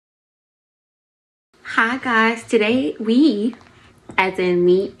Hi guys, today we, as in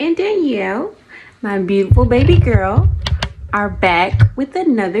me and Danielle, my beautiful baby girl, are back with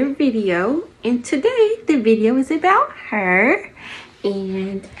another video. And today the video is about her,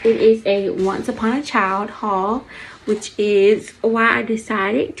 and it is a Once Upon a Child haul, which is why I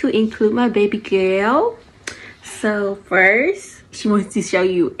decided to include my baby girl. So first, she wants to show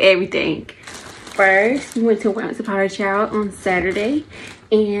you everything. First, we went to Once Upon a Child on Saturday,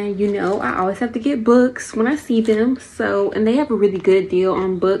 and you know I always have to get books when I see them. So, and they have a really good deal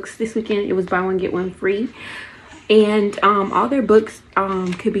on books. This weekend it was buy one get one free, and all their books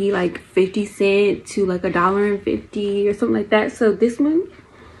could be like 50 cents to like $1.50 or something like that. So this one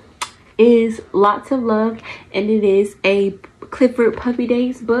is Lots of Love, and it is a Clifford Puppy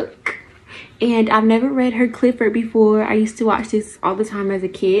Days book. And I've never read her Clifford before. I used to watch this all the time as a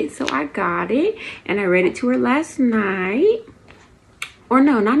kid, so I got it and I read it to her last night. Or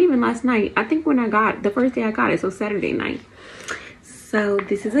no, not even last night. I think when I got it, the first day I got it, so Saturday night. So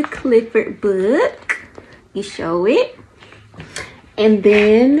this is a Clifford book. You show it. And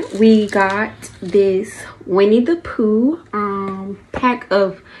then we got this Winnie the Pooh pack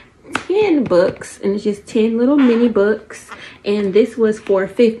of 10 books, and it's just 10 little mini books, and this was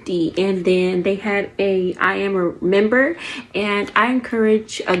 $4.50. And then they had a I am a member, and I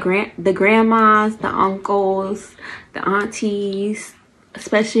encourage the grandmas, the uncles, the aunties,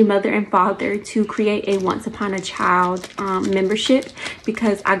 especially mother and father, to create a Once Upon a Child membership,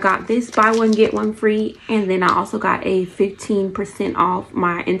 because I got this buy one get one free, and then I also got a 15% off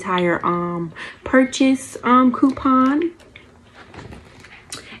my entire purchase coupon.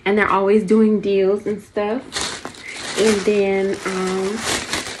 And they're always doing deals and stuff. And then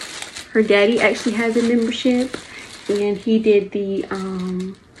her daddy actually has a membership, and he did the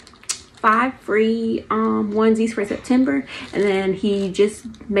 5 free onesies for September, and then he just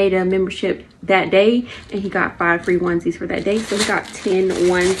made a membership that day and he got 5 free onesies for that day, so he got 10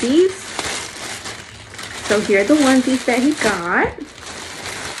 onesies. So here are the onesies that he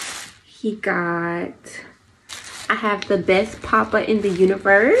got I have the best Papa in the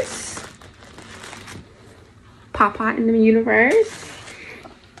universe. Papa in the universe.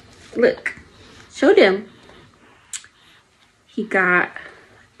 Look, show them. He got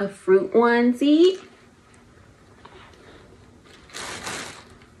a fruit onesie.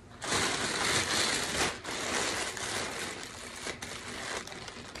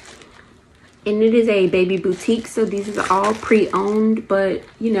 And it is a baby boutique, so these are all pre-owned, but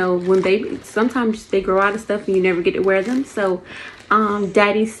you know, when sometimes they grow out of stuff and you never get to wear them. So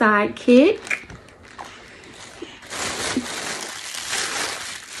Daddy's Sidekick,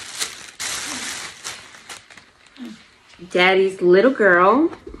 Daddy's Little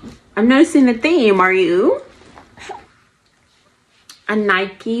Girl. I'm noticing a theme, are you? A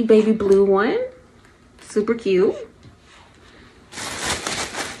Nike baby blue one, super cute.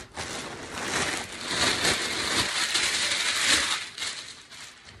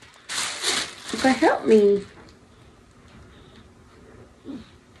 But help me.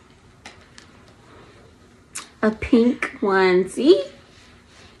 A pink onesie.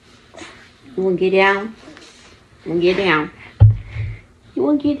 You wanna get down? You wanna get down? You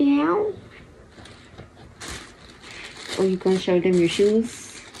wanna get down? Or you gonna show them your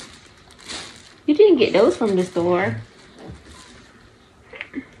shoes? You didn't get those from the store.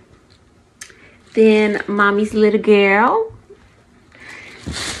 Then Mommy's Little Girl.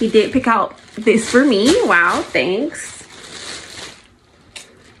 He did pick out this for me. Wow, thanks.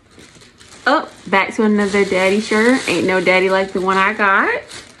 Oh, back to another daddy shirt. Ain't no daddy like the one I got.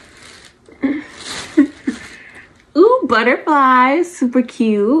 Ooh, butterflies, super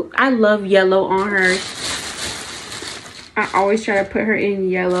cute. I love yellow on her. I always try to put her in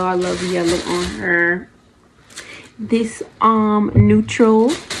yellow. I love yellow on her. This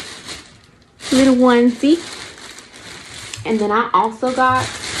neutral little onesie. And then I also got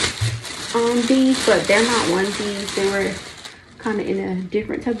these, but they're not onesies. They were kind of in a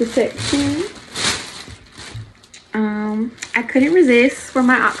different type of section. I couldn't resist for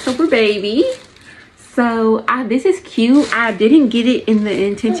my October baby. So this is cute. I didn't get it in the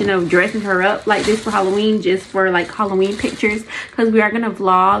intention of dressing her up like this for Halloween, just for like Halloween pictures, because we are gonna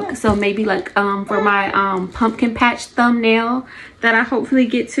vlog. So maybe like for my pumpkin patch thumbnail that I hopefully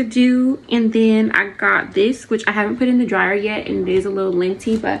get to do. And then I got this, which I haven't put in the dryer yet, and it is a little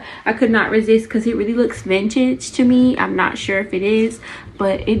linty, but I could not resist because it really looks vintage to me. I'm not sure if it is,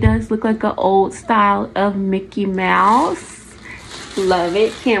 but it does look like an old style of Mickey Mouse. Love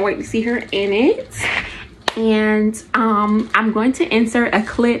it. Can't wait to see her in it. And I'm going to insert a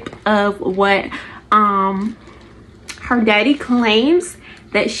clip of what her daddy claims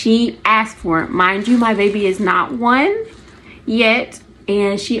that she asked for. Mind you, my baby is not one yet,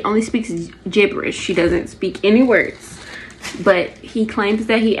 and she only speaks gibberish. She doesn't speak any words, but he claims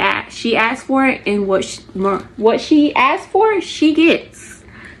that she asked for it, and what she asked for, she gets.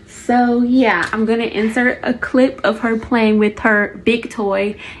 So yeah, I'm gonna insert a clip of her playing with her big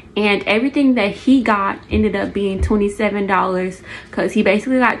toy, and everything that he got ended up being $27 because he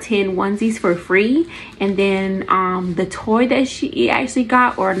basically got 10 onesies for free. And then the toy that she actually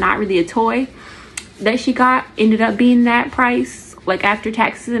got, or not really a toy that she got, ended up being that price, like after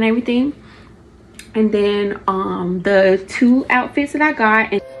taxes and everything. And then the 2 outfits that I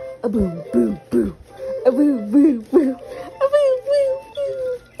got, and a boo boo boo, a boo boo boo, a boo boo boo,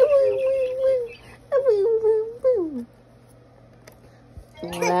 a boo boo boo, a boo boo boo.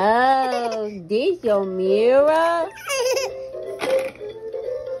 Wow, this your mirror?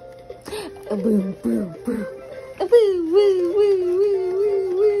 A boo boo.